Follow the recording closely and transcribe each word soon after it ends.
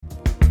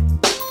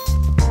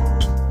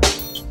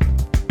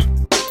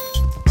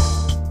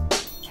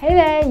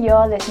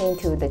You're listening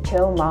to The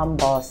Chill Mom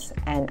Boss,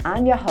 and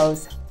I'm your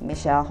host,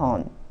 Michelle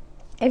Hon.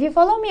 If you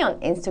follow me on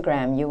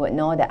Instagram, you would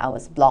know that I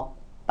was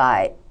blocked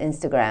by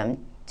Instagram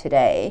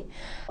today.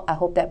 I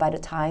hope that by the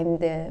time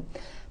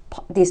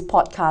this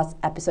podcast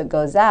episode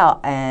goes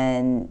out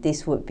and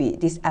this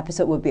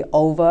episode would be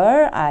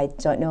over. I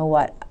don't know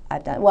what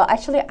I've done. Well,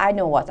 actually, I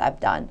know what I've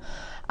done.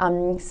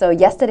 So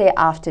yesterday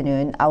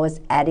afternoon, I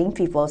was adding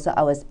people. So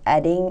I was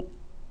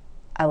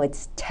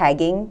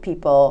tagging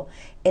people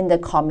in the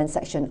comment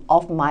section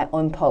of my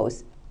own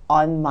post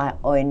on my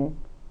own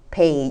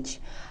page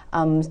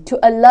to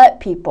alert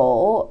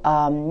people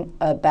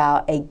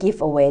about a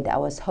giveaway that I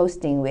was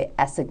hosting with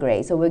Asa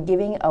Gray. So we're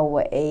giving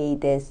away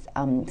this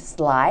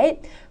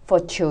slide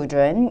for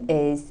children.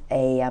 Is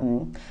a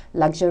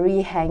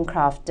luxury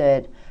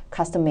handcrafted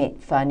custom-made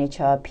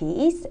furniture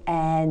piece,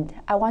 and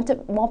I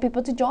wanted more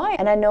people to join.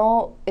 And I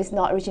know it's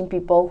not reaching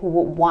people who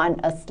would want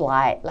a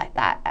slide like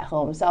that at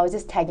home. So I was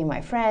just tagging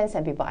my friends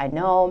and people I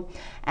know.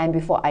 And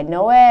before I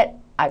know it,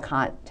 I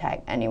can't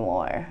tag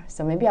anymore.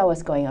 So maybe I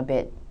was going a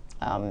bit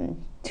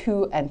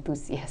too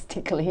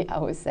enthusiastically, I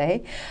would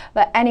say.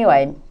 But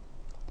anyway,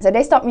 so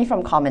they stopped me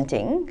from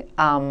commenting.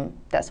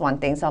 That's one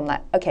thing. So I'm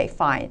like, okay,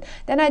 fine.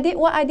 Then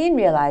what I didn't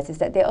realize is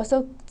that they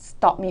also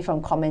stopped me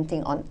from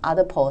commenting on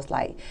other posts,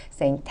 like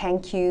saying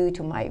thank you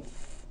to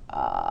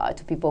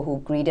to people who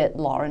greeted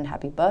Lauren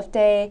happy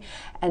birthday.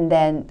 And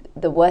then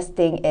the worst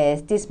thing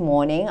is, this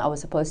morning I was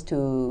supposed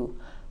to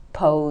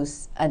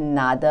post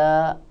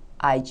another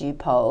IG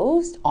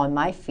post on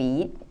my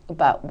feed,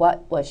 but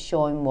what was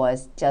shown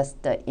was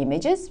just the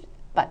images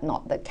but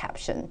not the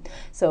caption.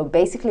 So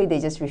basically they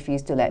just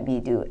refused to let me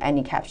do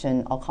any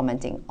caption or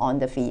commenting on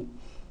the feed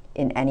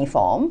in any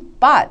form.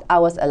 But I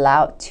was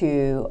allowed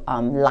to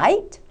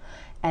like,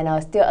 and I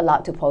was still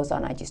allowed to post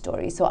on IG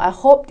stories. So I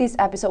hope this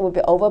episode will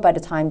be over by the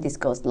time this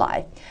goes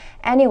live.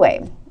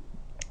 Anyway,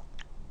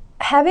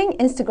 having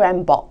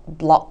Instagram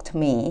blocked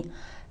me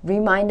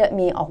reminded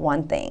me of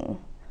one thing.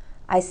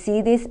 I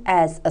see this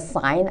as a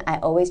sign. I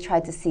always try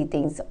to see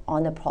things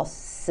on the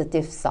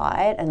positive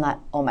side and like,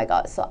 oh my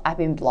God, so I've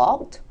been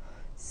blocked.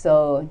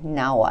 So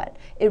now what?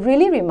 It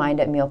really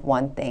reminded me of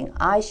one thing.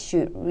 I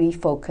should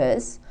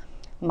refocus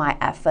my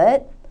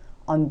effort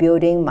on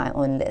building my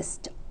own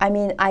list. I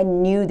mean, I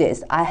knew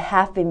this. I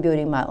have been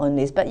building my own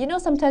list, but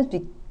sometimes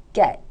we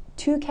get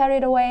too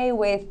carried away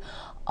with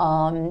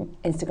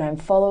Instagram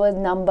followers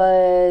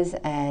numbers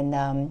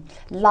and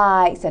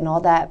likes and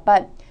all that.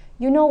 But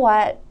you know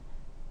what?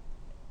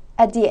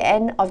 At the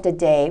end of the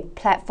day,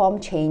 platform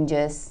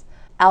changes,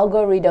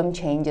 algorithm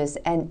changes,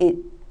 and it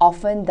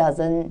often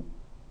doesn't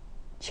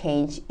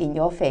change in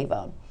your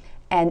favor.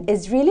 And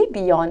it's really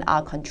beyond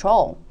our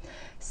control.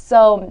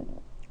 So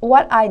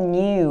what I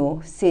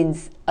knew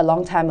since a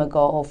long time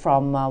ago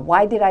from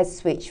why did I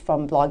switch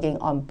from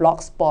blogging on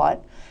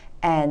Blogspot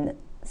and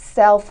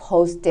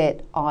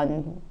self-hosted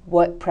on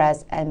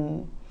WordPress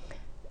and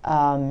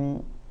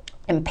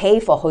pay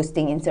for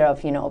hosting instead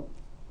of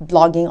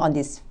blogging on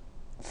this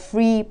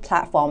free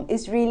platform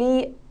is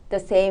really the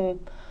same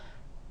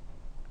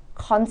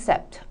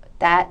concept,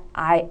 that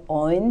I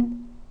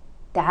own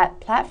that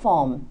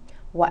platform.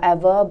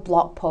 Whatever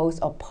blog post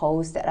or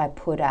post that I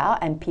put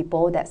out and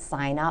people that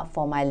sign up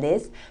for my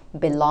list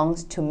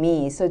belongs to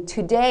me. So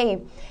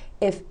today,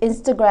 if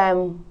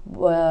Instagram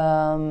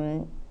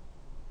were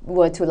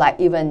to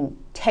even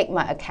take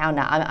my account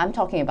now, I'm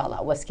talking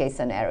about worst case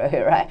scenario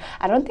here, right?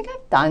 I don't think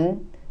I've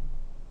done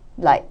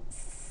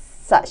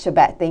such a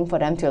bad thing for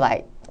them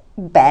to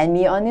ban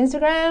me on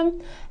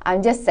Instagram.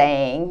 I'm just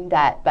saying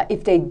that, but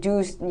if they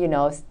do,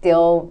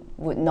 still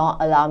would not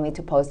allow me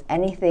to post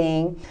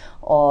anything,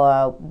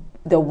 or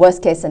the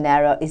worst case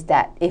scenario is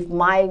that if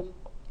my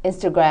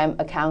Instagram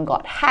account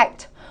got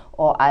hacked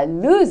or I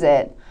lose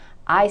it,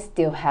 I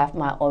still have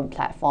my own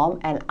platform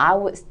and I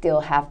would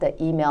still have the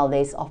email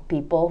list of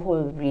people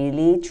who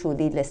really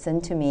truly listen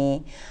to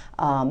me,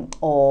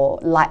 or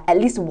at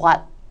least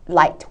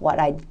liked what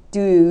I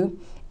do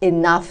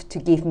enough to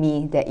give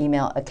me their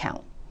email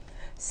account.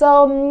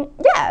 So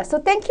so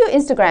thank you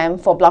Instagram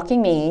for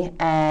blocking me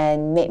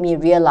and made me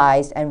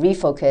realize and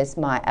refocus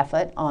my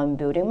effort on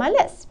building my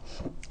list.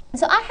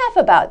 So I have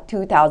about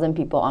 2,000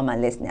 people on my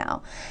list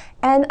now,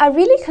 and I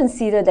really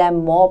consider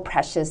them more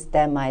precious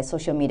than my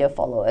social media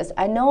followers.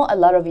 I know a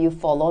lot of you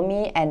follow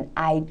me and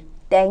I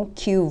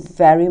thank you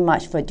very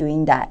much for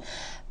doing that,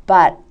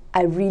 but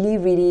I really,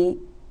 really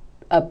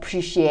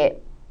appreciate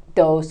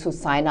those who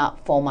sign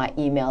up for my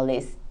email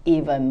list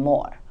even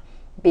more,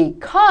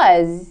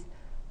 because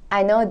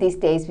I know these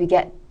days we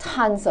get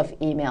tons of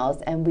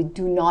emails and we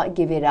do not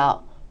give it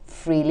out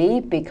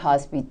freely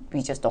because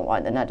we just don't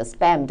want another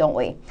spam, don't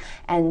we?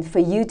 And for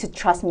you to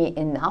trust me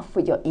enough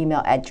with your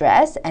email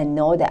address and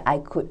know that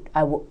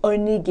I will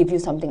only give you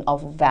something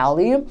of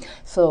value.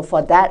 So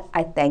for that,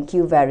 I thank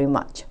you very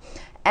much.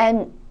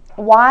 And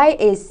why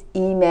is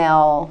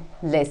email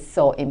list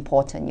so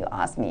important, you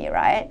ask me,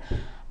 right?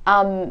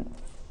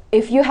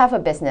 If you have a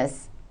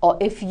business or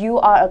if you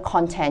are a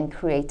content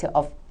creator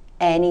of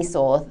any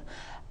sort,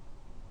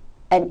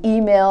 an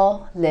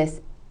email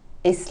list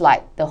is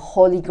like the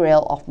holy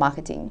grail of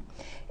marketing.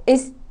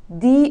 It's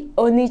the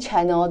only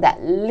channel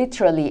that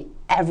literally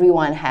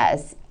everyone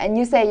has. And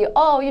you say,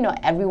 oh,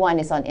 everyone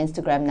is on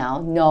Instagram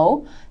now.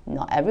 No,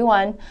 not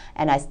everyone.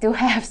 And I still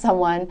have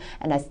someone,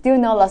 and I still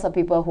know lots of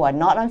people who are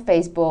not on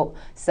Facebook.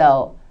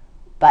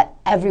 But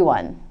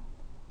everyone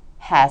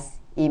has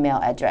email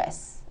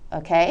address.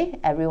 Okay,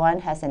 everyone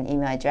has an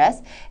email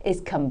address. It's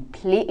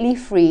completely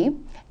free,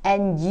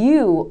 and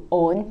you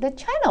own the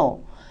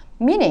channel,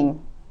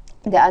 meaning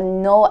there are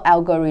no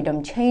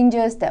algorithm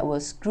changes that will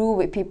screw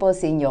with people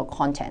seeing your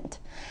content.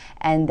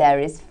 And there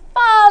is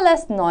far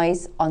less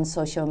noise on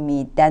social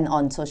media than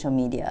on social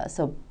media.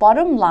 So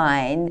bottom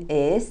line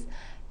is,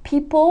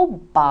 people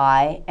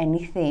buy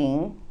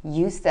anything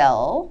you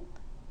sell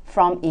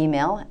from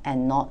email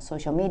and not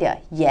social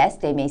media. Yes,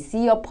 they may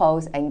see your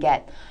post and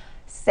get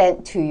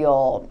sent to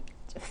your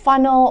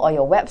funnel or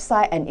your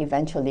website and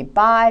eventually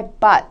buy,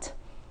 but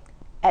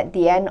at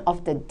the end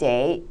of the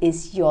day,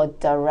 is your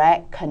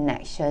direct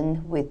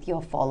connection with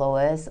your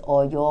followers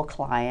or your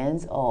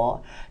clients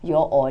or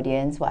your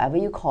audience, whatever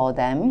you call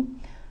them.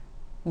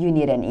 You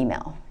need an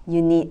email.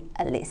 You need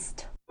a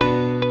list.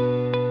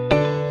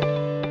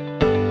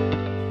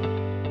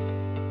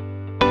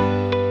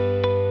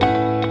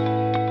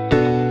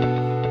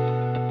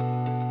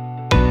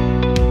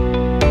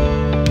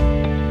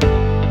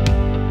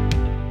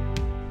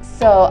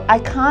 So I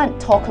can't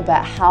talk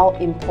about how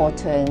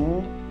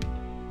important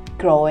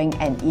growing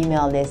an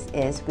email list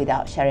is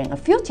without sharing a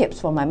few tips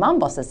for my mom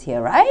bosses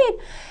here, right?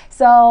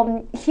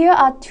 So here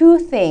are 2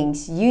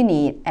 things you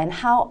need and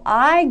how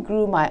I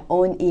grew my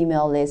own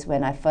email list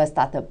when I first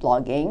started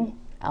blogging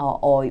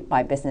or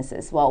my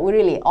businesses. Well,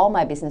 really, all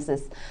my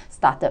businesses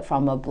started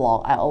from a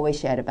blog. I always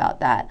shared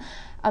about that.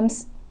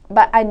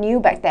 But I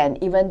knew back then,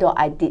 even though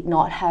I did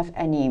not have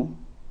any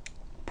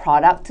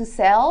product to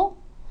sell,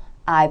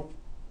 I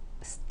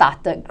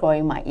started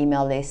growing my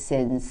email list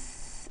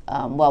since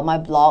my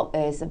blog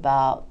is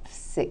about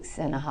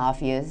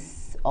 6.5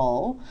 years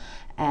old,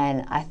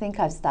 and I think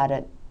I've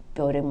started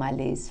building my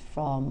list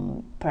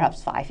from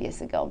perhaps 5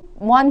 years ago.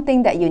 One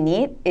thing that you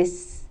need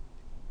is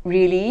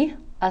really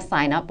a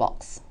sign-up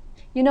box.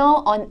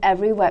 On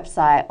every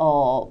website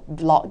or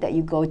blog that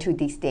you go to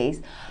these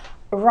days,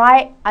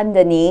 right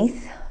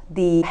underneath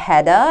the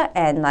header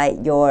and like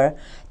your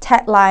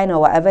tagline or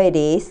whatever it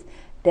is,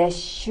 there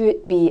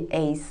should be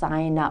a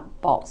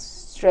sign-up box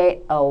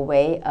straight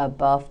away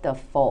above the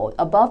fold.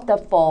 Above the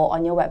fold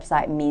on your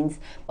website means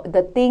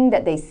the thing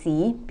that they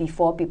see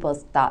before people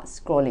start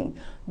scrolling.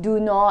 Do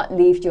not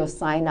leave your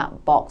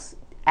sign-up box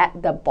at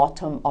the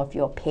bottom of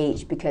your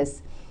page,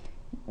 because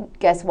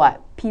guess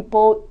what?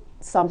 People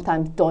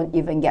sometimes don't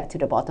even get to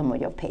the bottom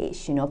of your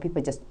page.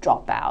 People just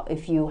drop out.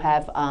 If you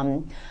have,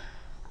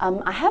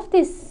 I have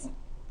this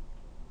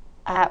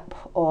app,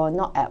 or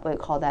not app, we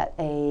call that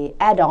a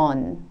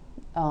add-on,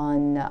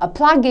 on a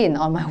plugin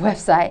on my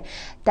website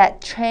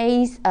that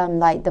trace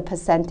like the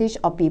percentage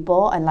of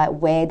people and like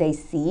where they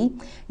see.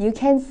 You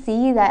can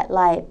see that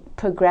like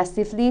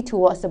progressively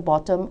towards the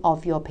bottom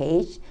of your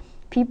page,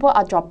 people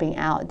are dropping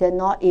out. They're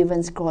not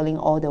even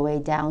scrolling all the way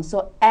down.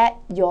 So add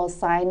your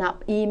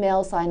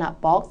email sign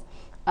up box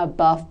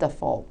above the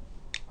fold,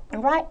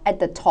 right at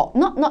the top,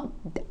 not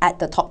at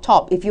the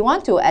top. If you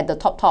want to, at the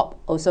top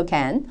also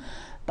can,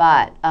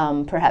 but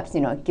perhaps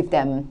give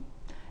them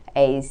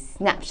a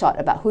snapshot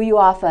about who you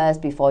are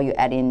first before you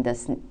add in the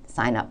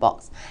sign-up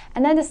box.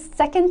 And then the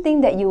second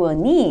thing that you will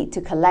need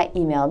to collect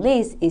email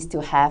lists is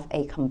to have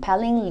a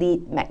compelling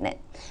lead magnet.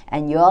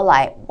 And you're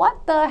like,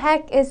 what the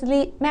heck is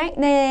lead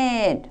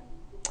magnet?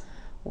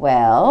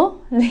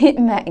 Well, lead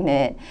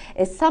magnet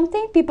is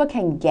something people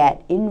can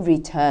get in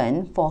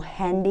return for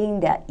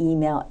handing their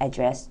email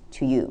address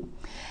to you.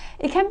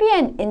 It can be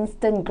an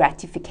instant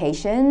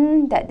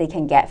gratification that they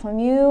can get from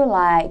you,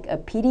 like a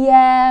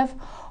PDF,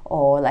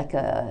 or like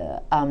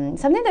a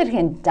something that you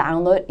can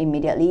download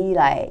immediately,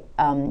 like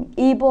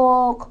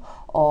ebook,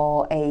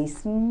 or a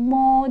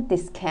small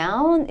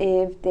discount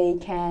if they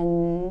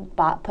can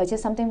purchase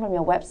something from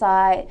your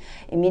website.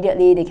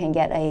 Immediately they can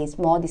get a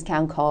small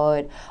discount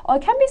code, or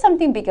it can be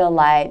something bigger,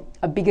 like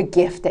a bigger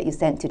gift that you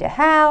send to their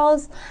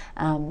house,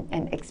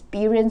 an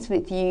experience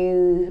with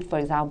you, for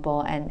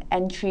example, an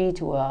entry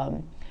to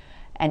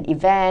an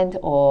event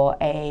or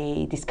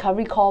a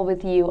discovery call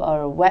with you,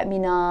 or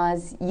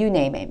webinars, you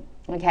name it.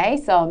 Okay,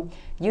 so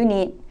you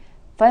need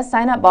first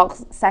sign-up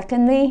box,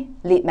 secondly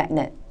lead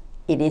magnet.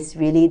 It is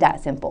really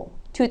that simple.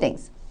 2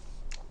 things.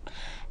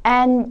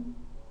 And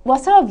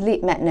what sort of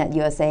lead magnet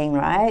you're saying,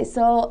 right?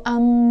 So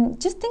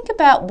just think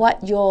about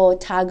what your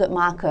target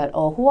market,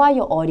 or who are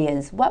your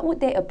audience, what would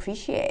they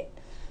appreciate?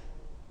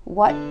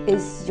 What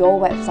is your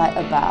website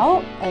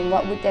about, and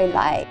what would they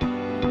like?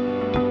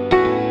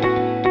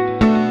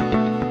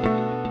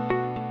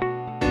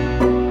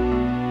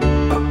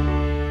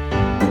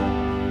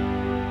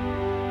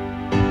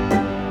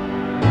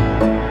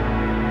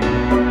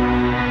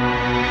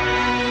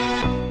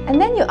 And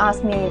then you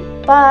ask me,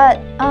 but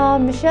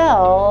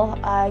Michelle,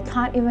 I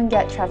can't even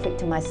get traffic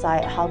to my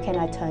site. How can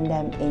I turn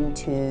them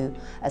into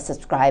a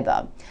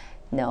subscriber?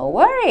 No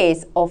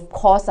worries. Of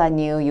course, I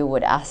knew you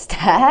would ask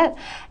that.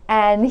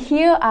 And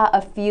here are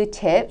a few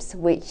tips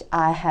which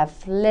I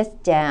have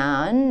listed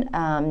down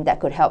that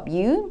could help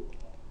you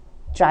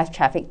drive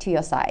traffic to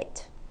your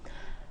site.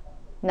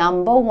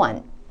 Number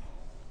one,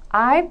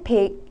 I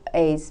pick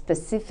a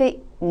specific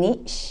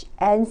niche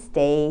and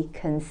stay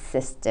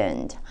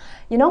consistent.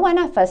 You know, when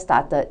I first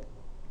started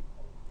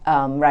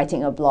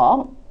writing a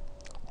blog,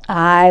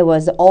 I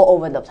was all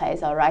over the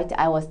place, all right?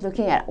 I was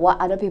looking at what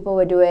other people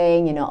were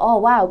doing, you know, oh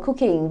wow,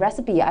 cooking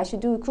recipe, I should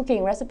do a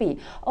cooking recipe.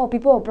 Oh,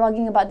 people are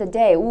blogging about the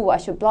day, ooh, I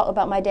should blog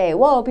about my day.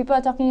 Whoa, people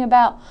are talking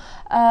about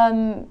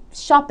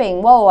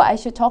shopping, whoa, I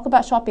should talk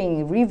about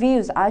shopping.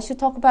 Reviews, I should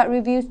talk about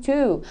reviews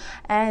too.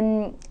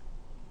 And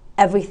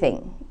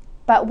everything.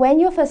 But when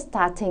you're first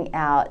starting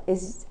out,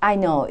 I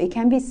know it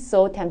can be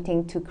so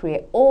tempting to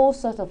create all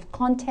sorts of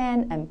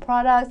content and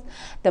products.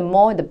 The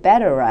more the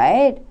better,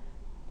 right?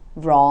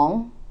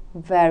 Wrong.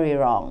 Very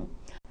wrong.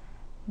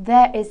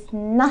 There is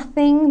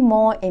nothing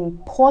more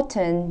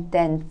important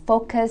than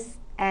focus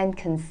and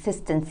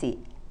consistency,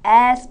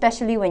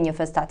 especially when you're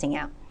first starting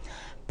out.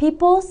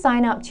 People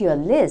sign up to your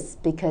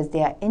list because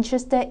they are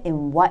interested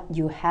in what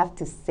you have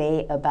to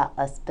say about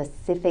a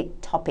specific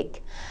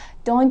topic.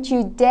 Don't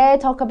you dare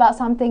talk about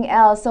something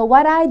else. So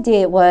what I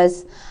did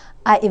was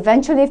I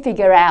eventually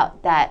figured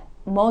out that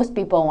most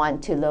people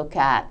want to look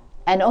at,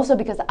 and also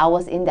because I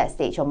was in that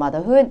stage of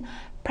motherhood,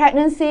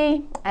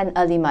 pregnancy and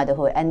early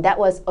motherhood, and that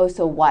was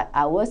also what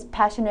I was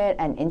passionate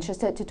and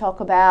interested to talk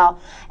about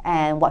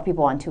and what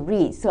people want to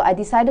read. So I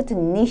decided to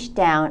niche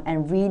down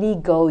and really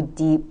go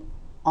deep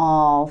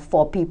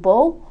for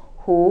people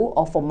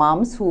or for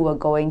moms who were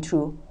going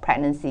through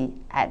pregnancy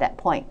at that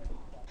point.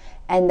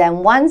 And then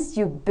once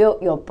you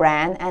build your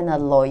brand and a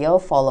loyal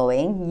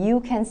following, you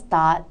can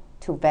start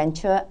to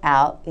venture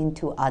out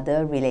into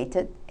other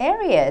related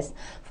areas.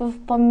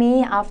 For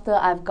me, after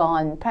I've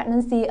gone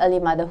pregnancy, early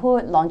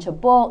motherhood, launched a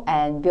book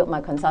and built my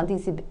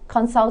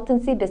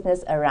consultancy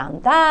business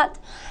around that,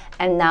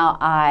 and now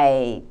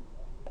I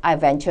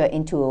venture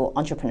into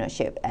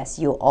entrepreneurship, as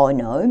you all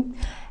know.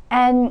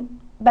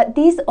 But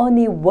this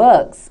only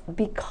works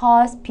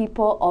because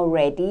people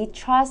already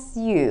trust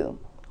you,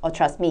 or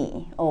trust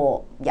me,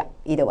 or yeah,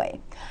 either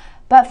way.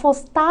 But for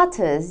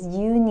starters,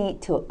 you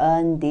need to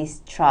earn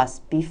this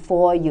trust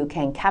before you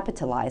can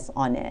capitalize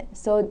on it.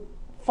 So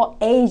for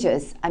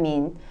ages, I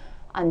mean,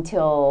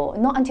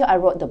 not until I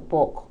wrote the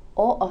book,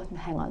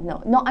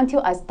 not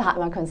until I started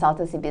my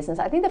consultancy business.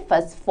 I think the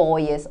first 4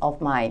 years of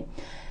my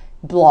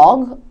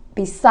blog,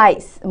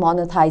 besides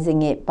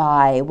monetizing it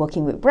by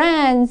working with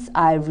brands,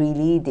 I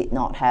really did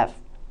not have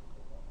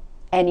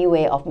any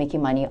way of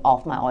making money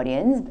off my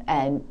audience.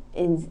 And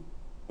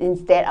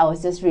instead, I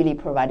was just really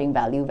providing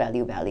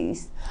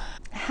values.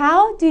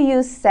 How do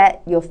you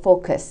set your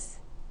focus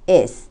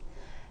is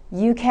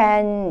you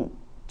can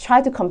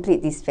try to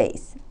complete this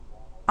phase.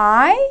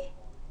 I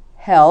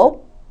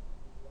help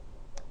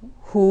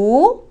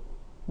who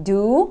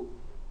do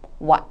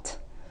what.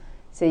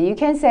 So you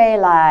can say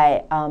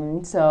like,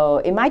 so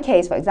in my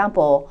case, for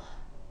example,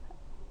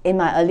 in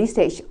my early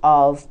stage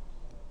of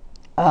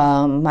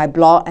my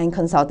blog and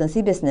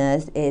consultancy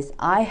business is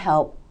I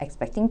help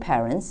expecting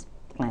parents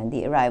plan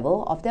the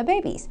arrival of their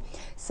babies.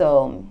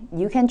 So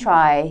you can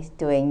try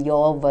doing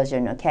your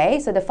version, okay?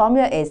 So the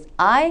formula is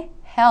I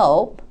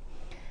help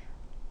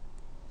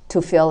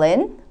to fill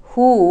in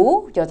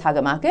who, your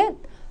target market,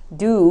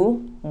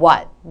 do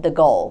what, the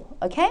goal,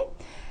 okay?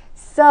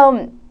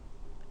 So,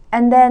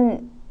 and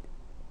then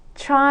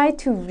try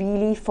to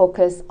really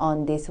focus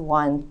on this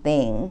one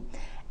thing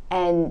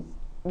and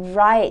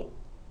write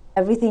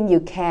everything you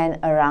can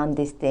around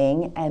this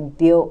thing and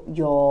build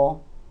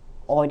your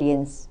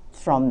audience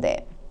from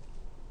there.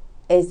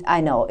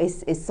 I know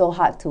it's so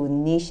hard to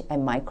niche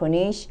and micro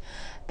niche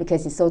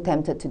because you're so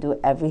tempted to do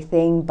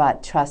everything,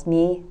 but trust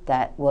me,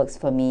 that works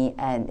for me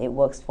and it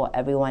works for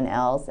everyone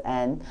else.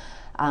 And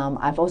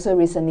I've also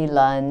recently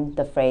learned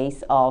the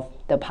phrase of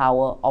the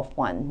power of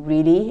one.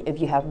 Really, if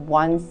you have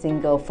one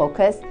single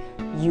focus,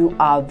 you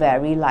are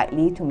very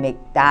likely to make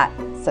that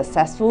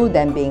successful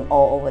than being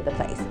all over the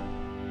place.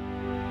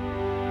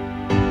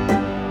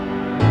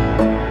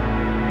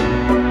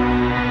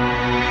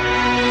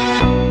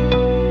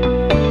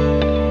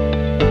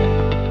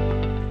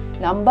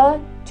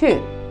 Number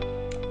 2,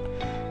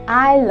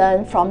 I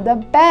learn from the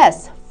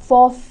best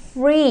for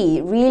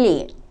free,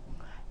 really.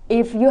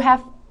 If you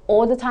have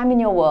all the time in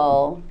your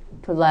world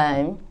to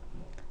learn,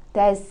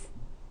 there's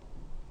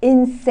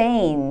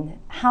insane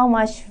how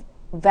much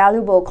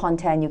valuable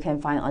content you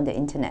can find on the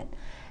internet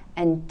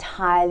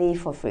entirely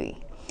for free.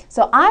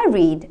 So I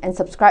read and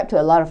subscribe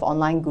to a lot of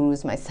online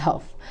gurus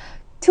myself.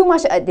 Too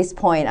much at this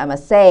point, I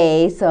must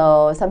say,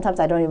 so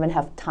sometimes I don't even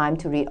have time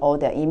to read all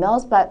their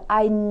emails, but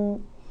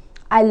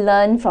I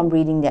learn from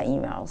reading their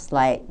emails,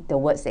 like the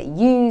words they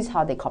use,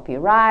 how they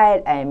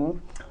copyright,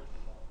 and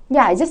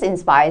yeah, it just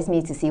inspires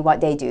me to see what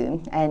they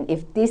do. And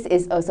if this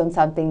is also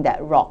something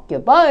that rock your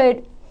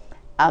boat,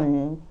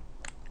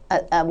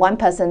 one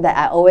person that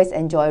I always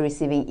enjoy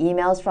receiving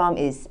emails from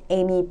is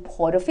Amy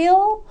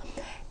Porterfield.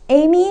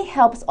 Amy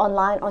helps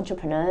online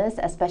entrepreneurs,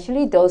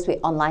 especially those with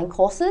online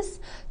courses,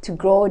 to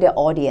grow their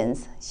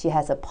audience. She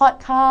has a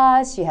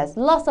podcast, she has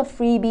lots of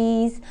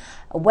freebies,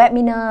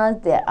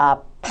 webinars that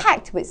are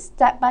packed with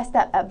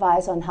step-by-step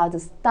advice on how to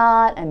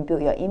start and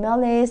build your email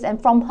list.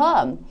 And from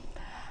her,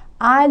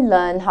 I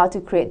learned how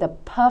to create the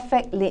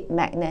perfect lead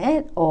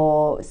magnet,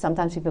 or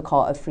sometimes people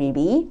call it a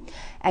freebie,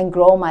 and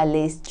grow my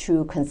list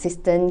through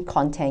consistent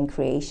content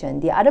creation.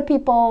 The other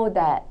people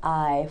that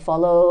I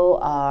follow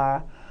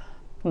are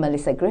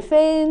Melissa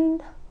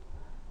Griffin,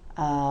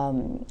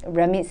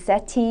 Ramit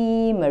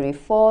Sethi, Marie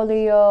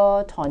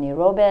Folio, Tony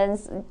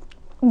Robbins,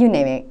 you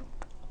name it.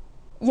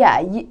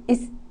 Yeah,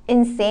 it's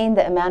insane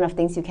the amount of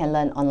things you can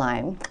learn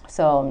online.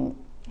 So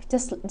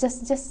just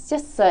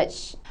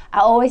search. I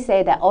always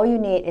say that all you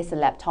need is a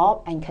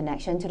laptop and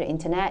connection to the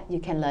internet. You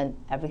can learn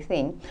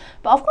everything.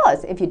 But of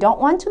course, if you don't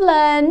want to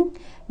learn,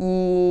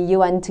 you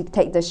want to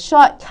take the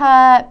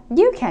shortcut,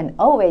 you can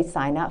always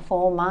sign up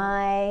for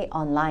my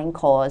online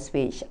course,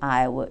 which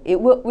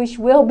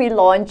will be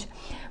launched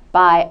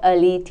by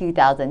early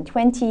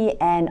 2020,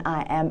 and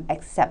I am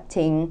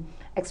accepting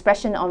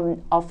expression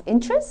of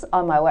interest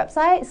on my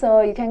website.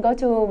 So you can go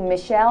to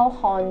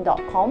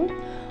michellehorn.com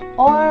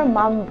or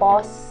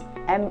momboss,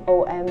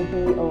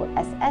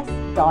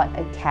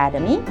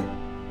 MOMBOSS.academy,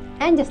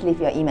 and just leave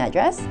your email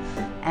address.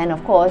 And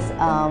of course,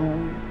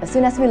 as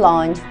soon as we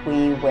launch,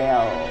 we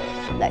will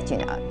let you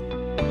know.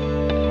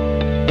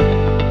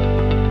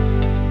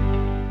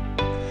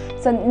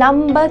 So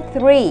number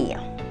 3,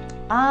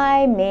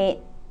 I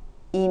made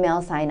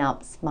email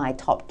signups my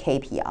top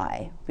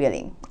KPI.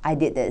 Really, I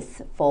did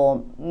this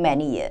for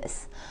many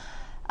years.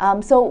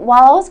 So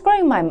while I was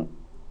growing my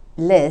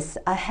list,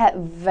 I had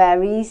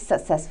very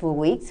successful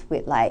weeks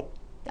with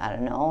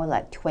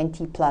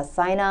 20 plus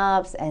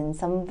signups, and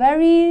some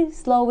very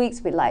slow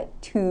weeks with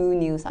 2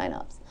 new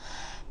signups.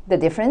 The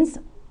difference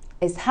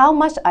is how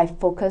much I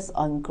focus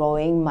on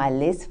growing my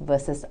list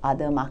versus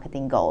other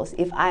marketing goals.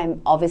 If I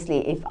am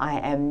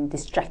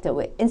distracted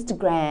with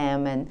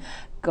Instagram and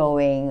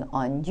going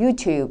on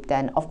YouTube,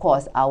 then of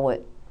course I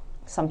would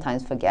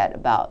sometimes forget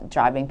about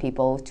driving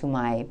people to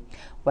my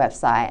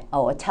website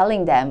or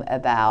telling them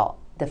about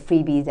the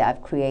freebies that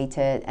I've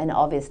created. And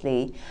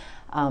obviously,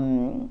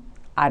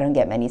 I don't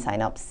get many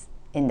signups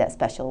in that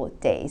special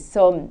day.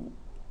 So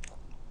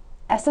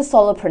as a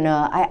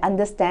solopreneur, I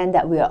understand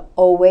that we are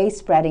always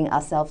spreading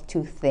ourselves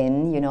too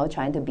thin,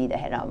 trying to be the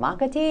head of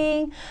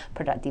marketing,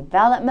 product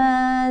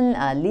development,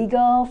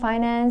 legal,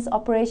 finance,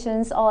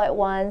 operations all at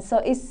once. So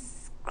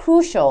it's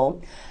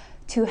crucial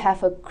to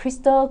have a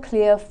crystal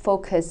clear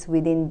focus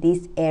within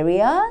these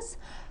areas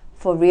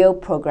for real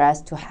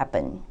progress to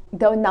happen.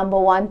 The number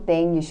one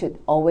thing you should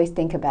always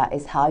think about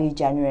is how you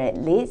generate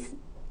leads.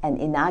 And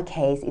in our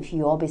case, if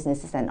your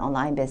business is an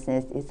online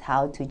business, is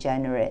how to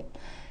generate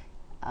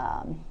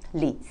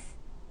leads.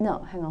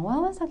 No, hang on,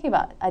 what was I talking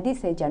about? I did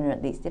say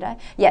generate leads, did I?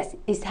 Yes,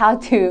 it's how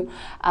to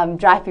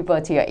drive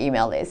people to your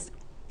email list.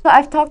 So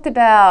I've talked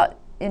about,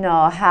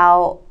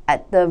 how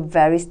at the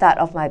very start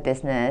of my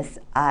business,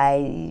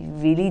 I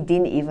really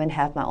didn't even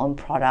have my own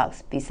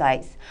products to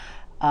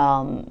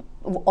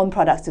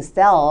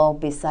sell,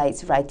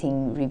 besides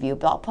writing review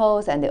blog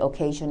posts and the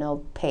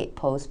occasional paid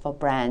posts for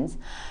brands.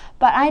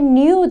 But I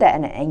knew that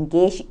an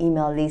engaged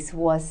email list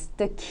was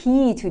the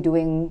key to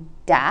doing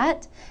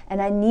that,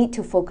 and I need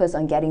to focus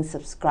on getting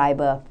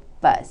subscriber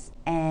first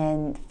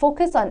and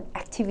focus on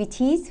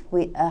activities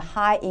with a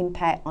high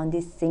impact on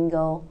this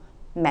single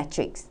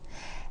metrics.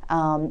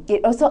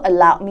 It also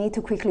allowed me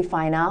to quickly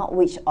find out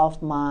which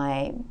of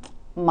my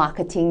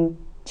marketing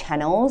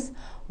channels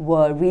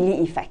were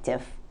really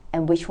effective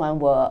and which one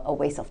were a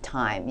waste of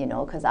time,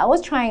 because I was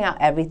trying out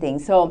everything.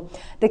 So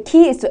the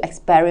key is to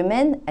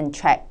experiment and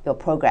track your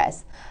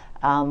progress.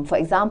 For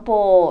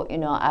example,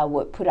 I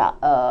would put out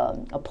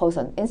a post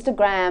on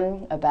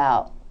Instagram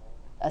about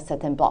a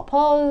certain blog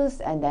post,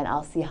 and then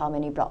I'll see how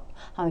many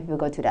people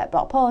go to that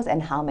blog post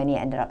and how many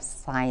ended up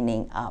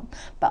signing up.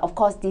 But of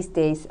course, these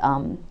days,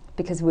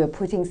 because we're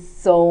putting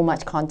so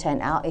much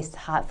content out, it's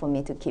hard for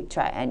me to keep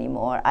track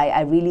anymore.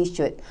 I really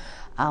should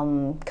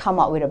come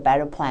up with a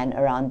better plan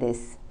around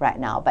this right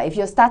now. But if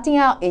you're starting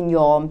out in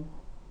your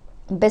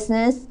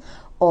business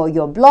or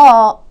your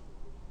blog,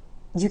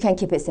 you can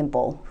keep it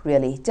simple,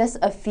 really. Just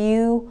a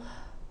few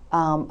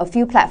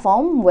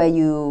platforms where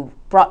you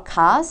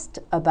broadcast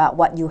about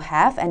what you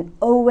have, and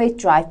always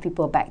drive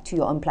people back to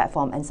your own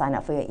platform and sign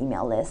up for your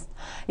email list.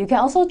 You can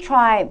also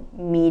try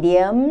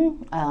Medium,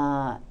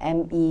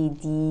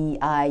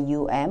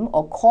 Medium,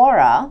 or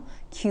Quora,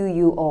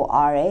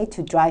 Quora,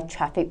 to drive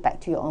traffic back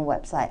to your own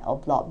website or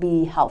blog.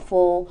 Be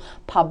helpful,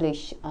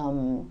 publish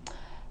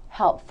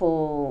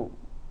helpful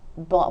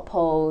blog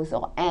posts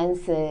or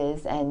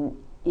answers, and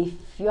if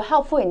you're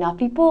helpful enough,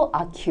 people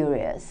are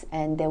curious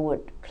and they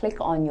would click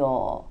on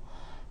your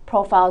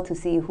profile to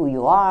see who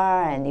you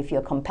are, and if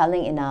you're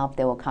compelling enough,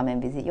 they will come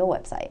and visit your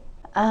website.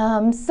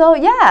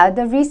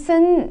 The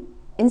reason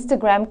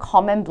Instagram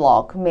comment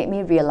block made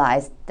me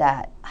realize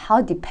that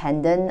how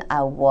dependent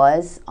I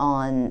was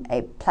on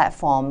a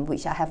platform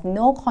which I have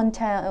no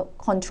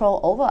control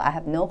over. I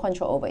have no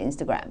control over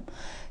Instagram.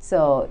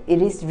 So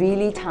it is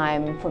really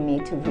time for me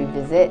to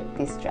revisit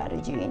this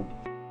strategy.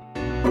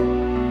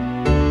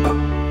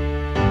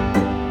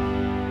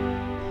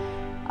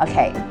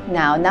 Okay,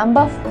 now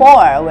number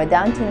 4. We're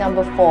down to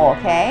number 4,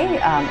 okay?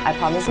 I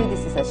promise you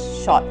this is a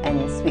short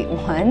and sweet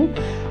one.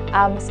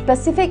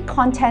 Specific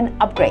content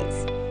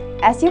upgrades.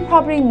 As you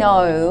probably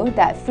know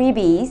that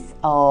freebies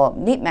or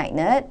lead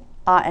magnet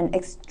are an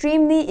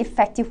extremely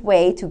effective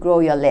way to grow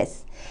your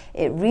list.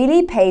 It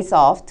really pays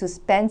off to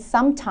spend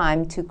some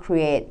time to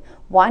create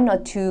 1 or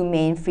 2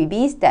 main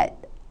freebies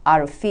that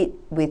are a fit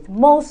with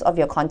most of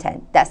your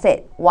content. That's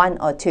it, 1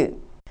 or 2.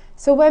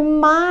 So when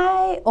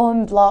my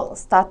own blog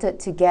started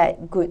to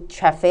get good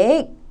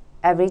traffic,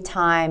 every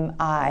time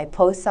I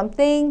post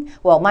something,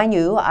 well, mind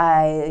you,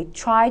 I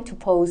try to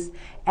post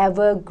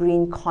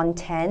evergreen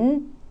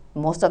content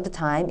most of the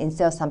time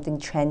instead of something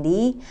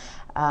trendy.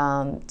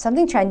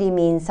 Something trendy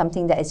means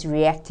something that is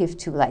reactive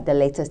to like the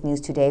latest news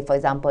today. For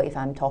example, if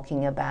I'm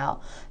talking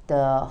about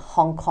the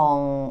Hong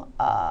Kong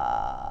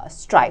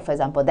strike, for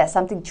example, that's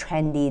something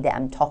trendy that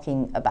I'm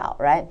talking about,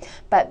 right?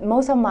 But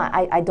most of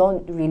I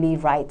don't really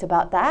write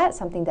about that,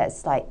 something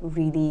that's like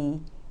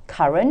really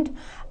current.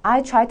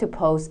 I try to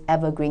post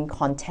evergreen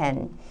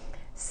content.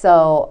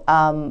 So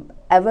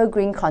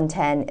evergreen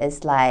content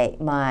is like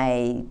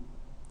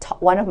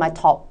one of my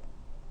top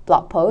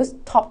blog posts,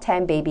 top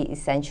 10 baby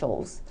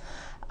essentials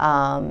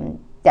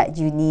that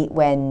you need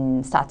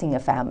when starting a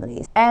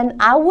family. And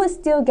I would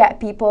still get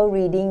people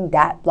reading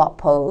that blog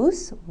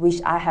post, which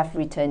I have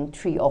written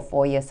 3 or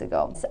 4 years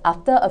ago. So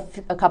after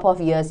a couple of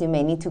years, you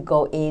may need to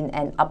go in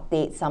and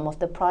update some of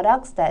the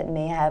products that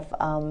may have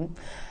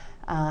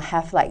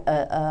like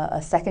a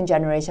second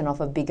generation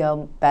of a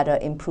bigger, better,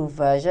 improved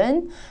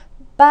version.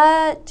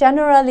 But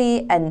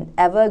generally, an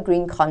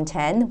evergreen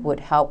content would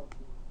help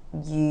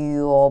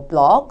your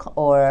blog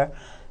or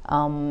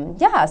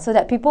so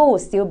that people will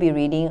still be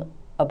reading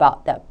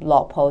about that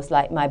blog post.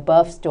 Like my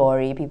birth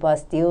story, people are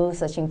still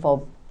searching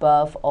for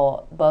birth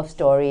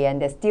story,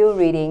 and they're still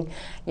reading,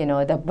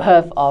 the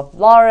birth of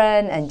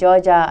Lauren and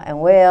Georgia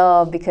and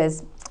Will,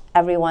 because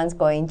everyone's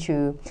going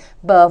through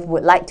birth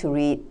would like to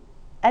read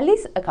at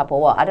least a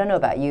couple. Well, I don't know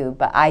about you,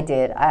 but I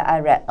did. I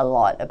read a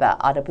lot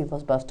about other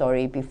people's birth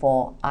story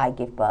before I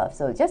give birth.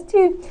 So just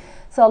to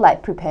sort of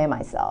like prepare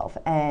myself.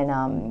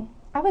 And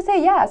I would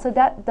say, so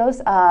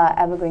those are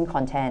evergreen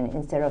content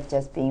instead of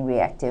just being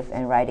reactive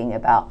and writing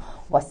about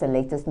what's the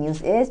latest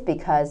news is,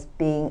 because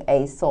being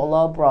a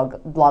solo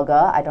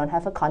blogger, I don't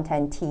have a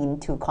content team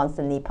to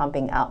constantly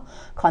pumping out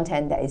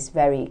content that is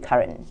very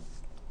current.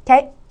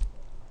 Okay?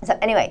 So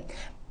anyway,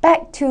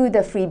 back to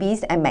the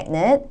freebies and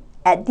magnet.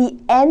 At the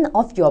end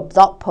of your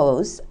blog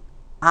post,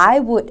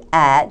 I would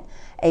add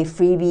a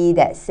freebie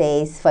that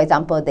says, for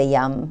example,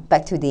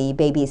 back to the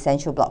baby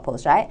essential blog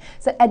post, right?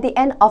 So at the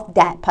end of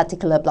that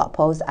particular blog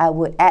post, I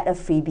would add a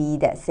freebie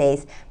that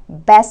says,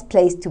 best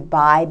place to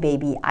buy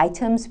baby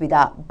items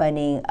without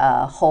burning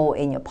a hole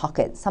in your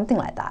pocket, something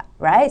like that,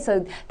 right?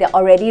 So they're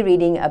already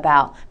reading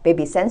about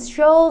baby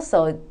essentials,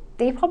 so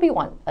they probably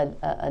want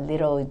a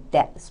little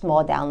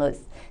small downloads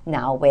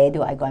now. Where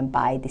do I go and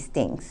buy these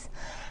things?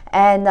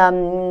 And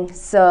then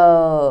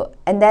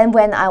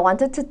when I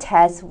wanted to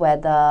test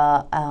whether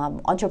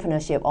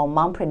entrepreneurship or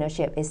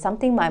mompreneurship is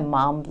something my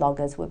mom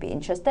bloggers would be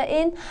interested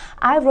in,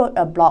 I wrote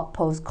a blog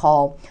post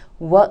called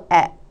Work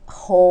at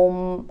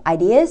Home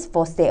Ideas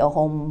for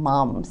Stay-at-Home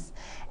Moms.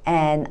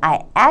 And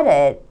I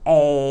added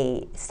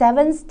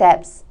 7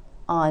 steps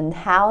on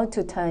how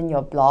to turn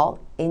your blog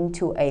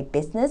into a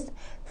business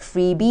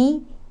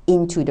freebie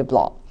into the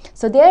blog.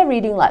 So they're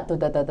reading like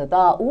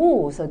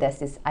ooh, so there's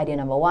this idea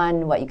number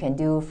 1, what you can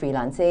do,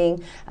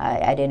 freelancing,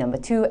 idea number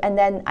 2, and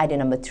then idea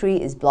number 3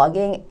 is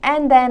blogging,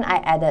 and then I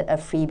added a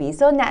freebie.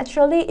 So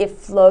naturally it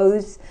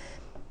flows.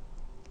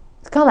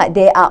 It's kind of like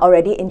they are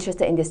already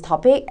interested in this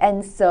topic,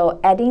 and so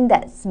adding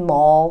that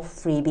small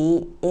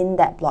freebie in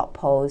that blog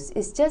post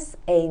is just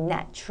a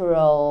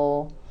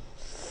natural,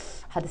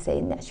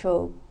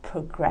 natural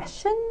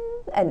progression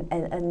and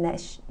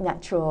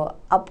natural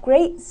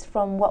upgrades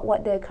from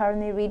what they're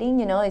currently reading.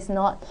 It's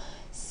not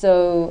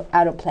so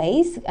out of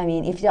place. I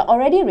mean, if they're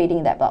already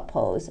reading that blog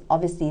post,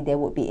 obviously they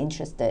would be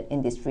interested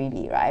in this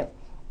freebie, right?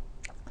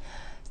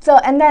 So,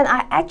 and then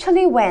I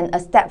actually went a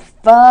step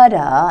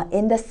further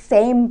in the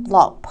same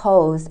blog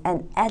post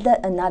and added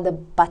another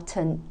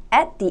button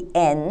at the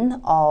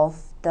end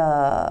of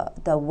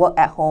the Work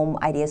at Home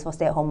Ideas for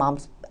Stay-at-Home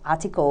Moms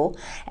article,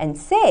 and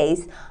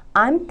says,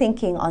 I'm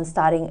thinking on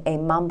starting a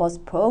Mom Boss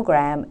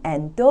program,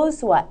 and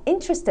those who are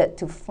interested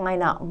to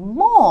find out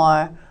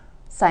more,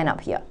 sign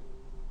up here.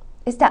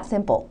 It's that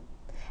simple.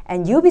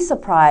 And you'll be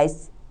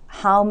surprised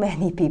how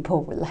many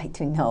people would like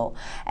to know.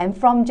 And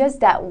from just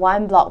that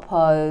one blog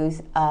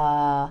post,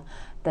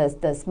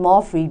 the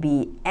small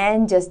freebie,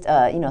 and just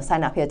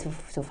sign up here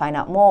to find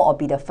out more or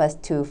be the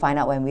first to find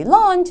out when we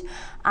launch,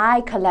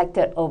 I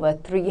collected over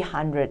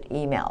 300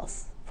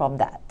 emails from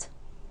that.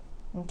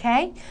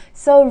 Okay,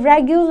 so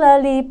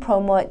regularly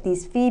promote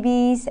these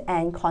freebies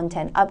and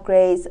content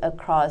upgrades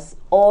across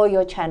all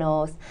your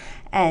channels,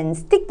 and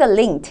stick the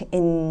link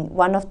in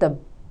one of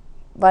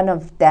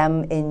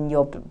them in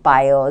your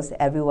bios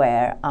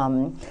everywhere.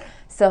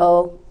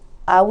 So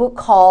I would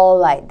call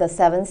like the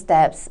 7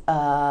 steps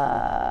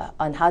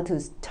on how to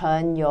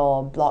turn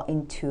your blog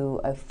into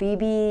a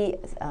freebie,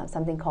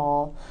 something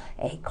called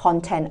a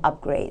content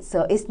upgrade.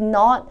 So it's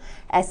not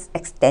as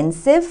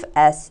extensive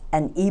as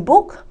an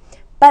ebook,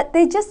 but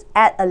they just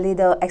add a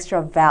little extra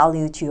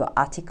value to your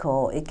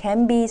article. It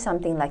can be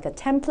something like a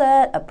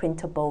template, a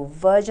printable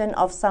version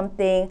of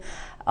something,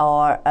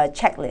 or a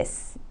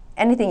checklist,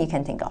 anything you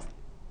can think of.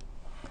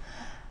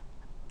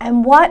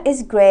 And what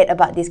is great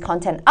about this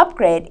content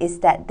upgrade is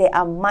that they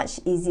are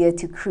much easier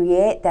to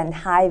create than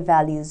high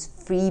values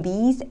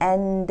freebies,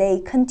 and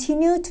they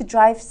continue to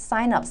drive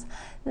signups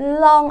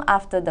long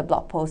after the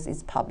blog post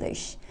is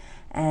published.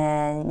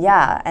 And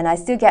yeah, and I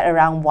still get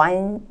around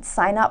 1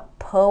 sign up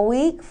per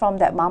week from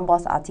that Mom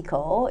Boss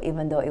article,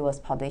 even though it was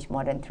published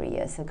more than 3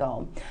 years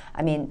ago.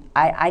 I mean,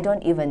 I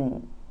don't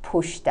even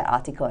push that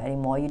article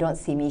anymore. You don't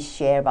see me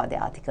share about the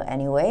article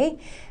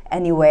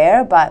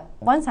anywhere, but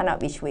 1 sign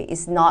up each week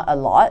is not a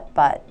lot,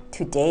 but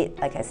to date,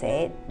 like I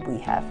said, we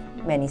have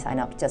many sign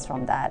ups just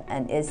from that,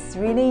 and it's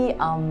really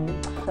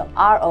the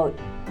ROE,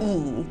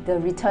 the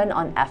return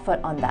on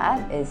effort on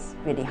that is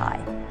really high.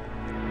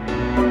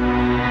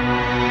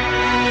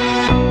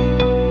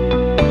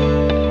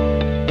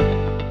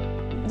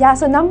 Yeah,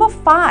 so number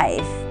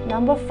five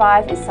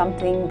is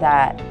something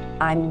that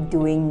I'm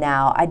doing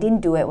now. I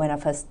didn't do it when I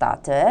first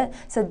started.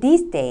 So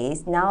these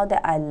days, now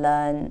that I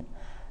learn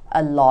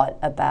a lot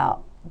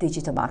about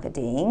digital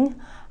marketing,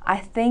 I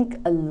think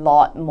a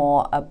lot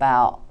more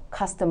about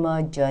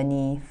customer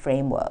journey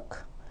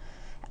framework,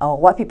 or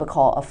what people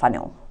call a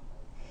funnel.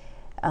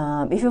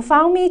 If you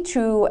found me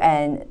through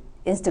an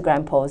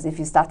Instagram post, if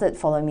you started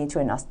following me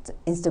through an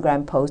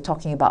Instagram post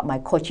talking about my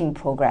coaching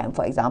program,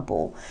 for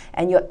example,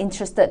 and you're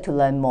interested to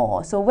learn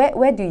more, so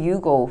where do you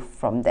go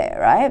from there,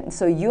 right?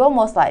 So you're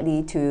most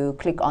likely to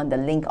click on the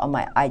link on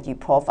my IG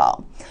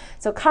profile.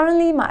 So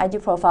currently my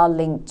IG profile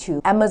linked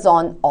to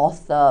Amazon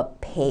author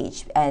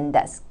page, and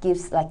that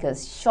gives like a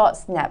short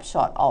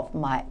snapshot of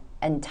my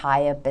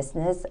entire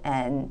business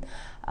and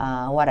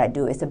what I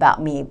do. Is about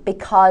me,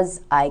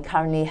 because I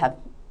currently have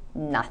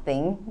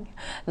nothing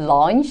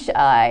launched,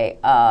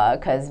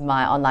 because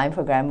my online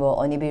program will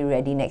only be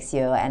ready next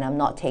year, and I'm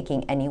not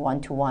taking any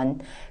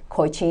one-to-one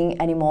coaching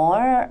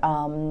anymore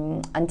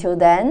until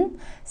then.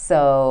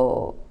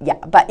 So yeah,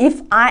 but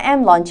if I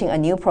am launching a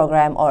new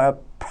program or a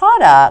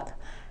product,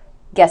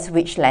 guess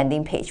which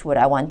landing page would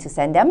I want to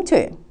send them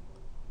to?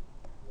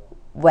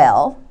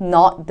 Well,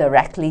 not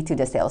directly to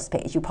the sales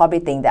page. You probably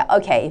think that,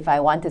 okay, if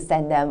I want to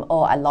send them,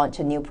 oh, I launch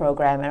a new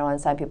program and I want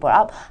to sign people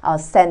up, I'll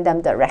send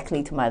them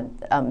directly to my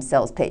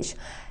sales page.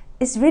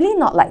 It's really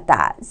not like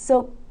that.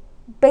 So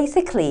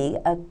basically,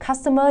 a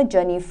customer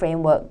journey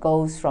framework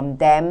goes from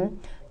them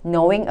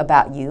knowing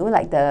about you,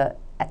 like the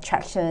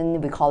attraction,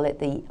 we call it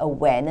the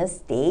awareness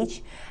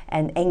stage,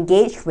 and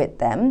engage with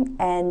them,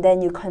 and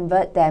then you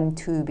convert them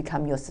to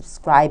become your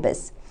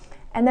subscribers.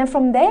 And then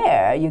from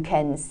there, you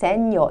can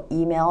send your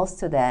emails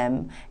to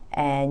them,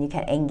 and you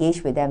can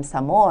engage with them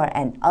some more,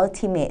 and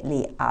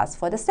ultimately ask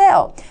for the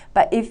sale.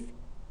 But if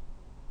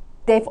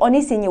they've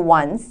only seen you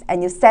once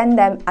and you send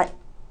them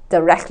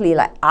directly,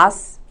 like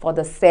ask for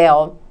the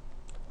sale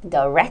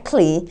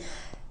directly,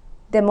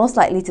 they're most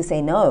likely to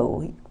say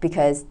no,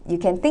 because you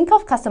can think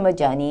of customer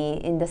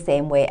journey in the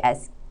same way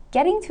as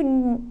getting to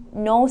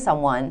know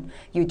someone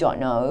you don't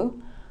know.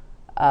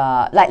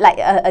 Like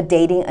a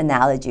dating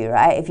analogy,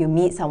 right? If you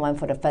meet someone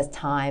for the first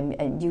time,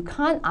 and you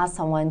can't ask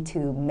someone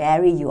to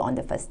marry you on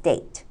the first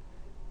date,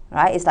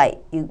 right? It's like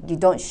you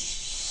don't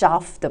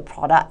shove the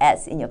product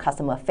ads in your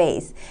customer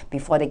face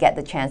before they get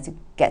the chance to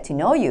get to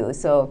know you.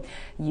 So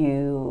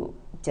you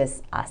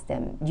just ask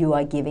them, you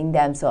are giving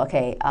them, so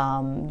okay,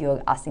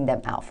 you're asking them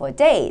out for a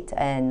date,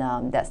 and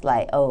that's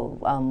like, oh,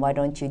 why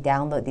don't you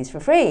download this for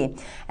free?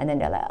 And then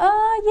they're like,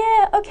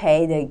 oh yeah,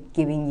 okay, they're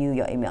giving you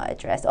your email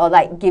address, or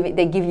like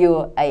they give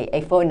you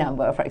a phone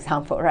number, for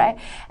example, right?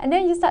 And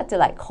then you start to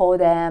like call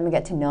them,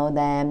 get to know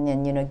them,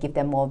 and give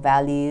them more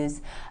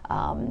values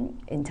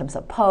in terms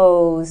of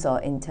posts,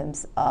 or in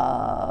terms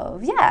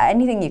of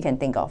anything you can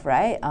think of,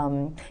 right?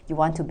 You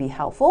want to be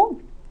helpful.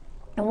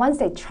 And once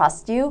they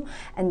trust you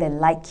and they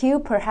like you,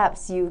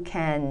 perhaps you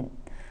can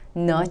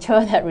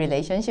nurture that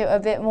relationship a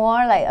bit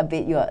more, like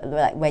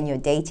when you're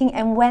dating.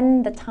 And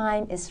when the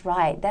time is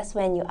right, that's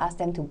when you ask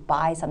them to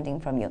buy something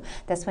from you.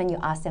 That's when you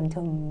ask them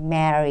to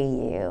marry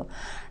you.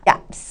 Yeah,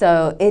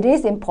 so it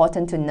is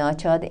important to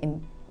nurture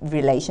the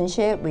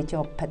relationship with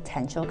your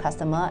potential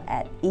customer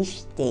at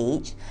each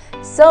stage,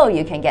 so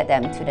you can get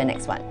them to the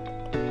next one.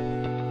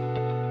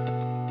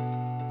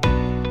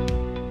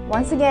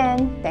 Once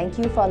again, thank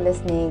you for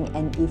listening,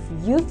 and if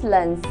you've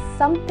learned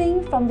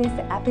something from this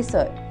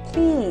episode,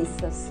 please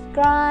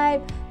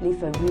subscribe,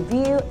 leave a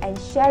review, and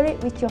share it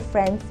with your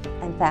friends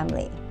and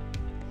family.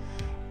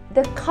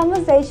 The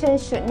conversation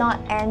should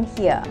not end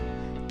here.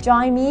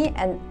 Join me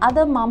and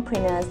other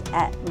mompreneurs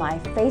at my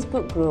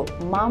Facebook group,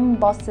 Mom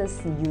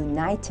Bosses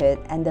United,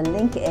 and the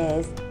link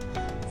is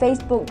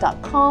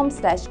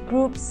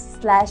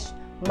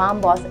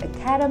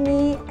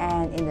facebook.com/groups/MomBossAcademy,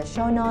 and in the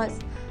show notes,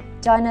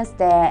 join us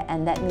there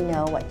and let me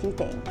know what you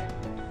think.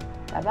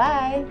 Bye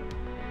bye.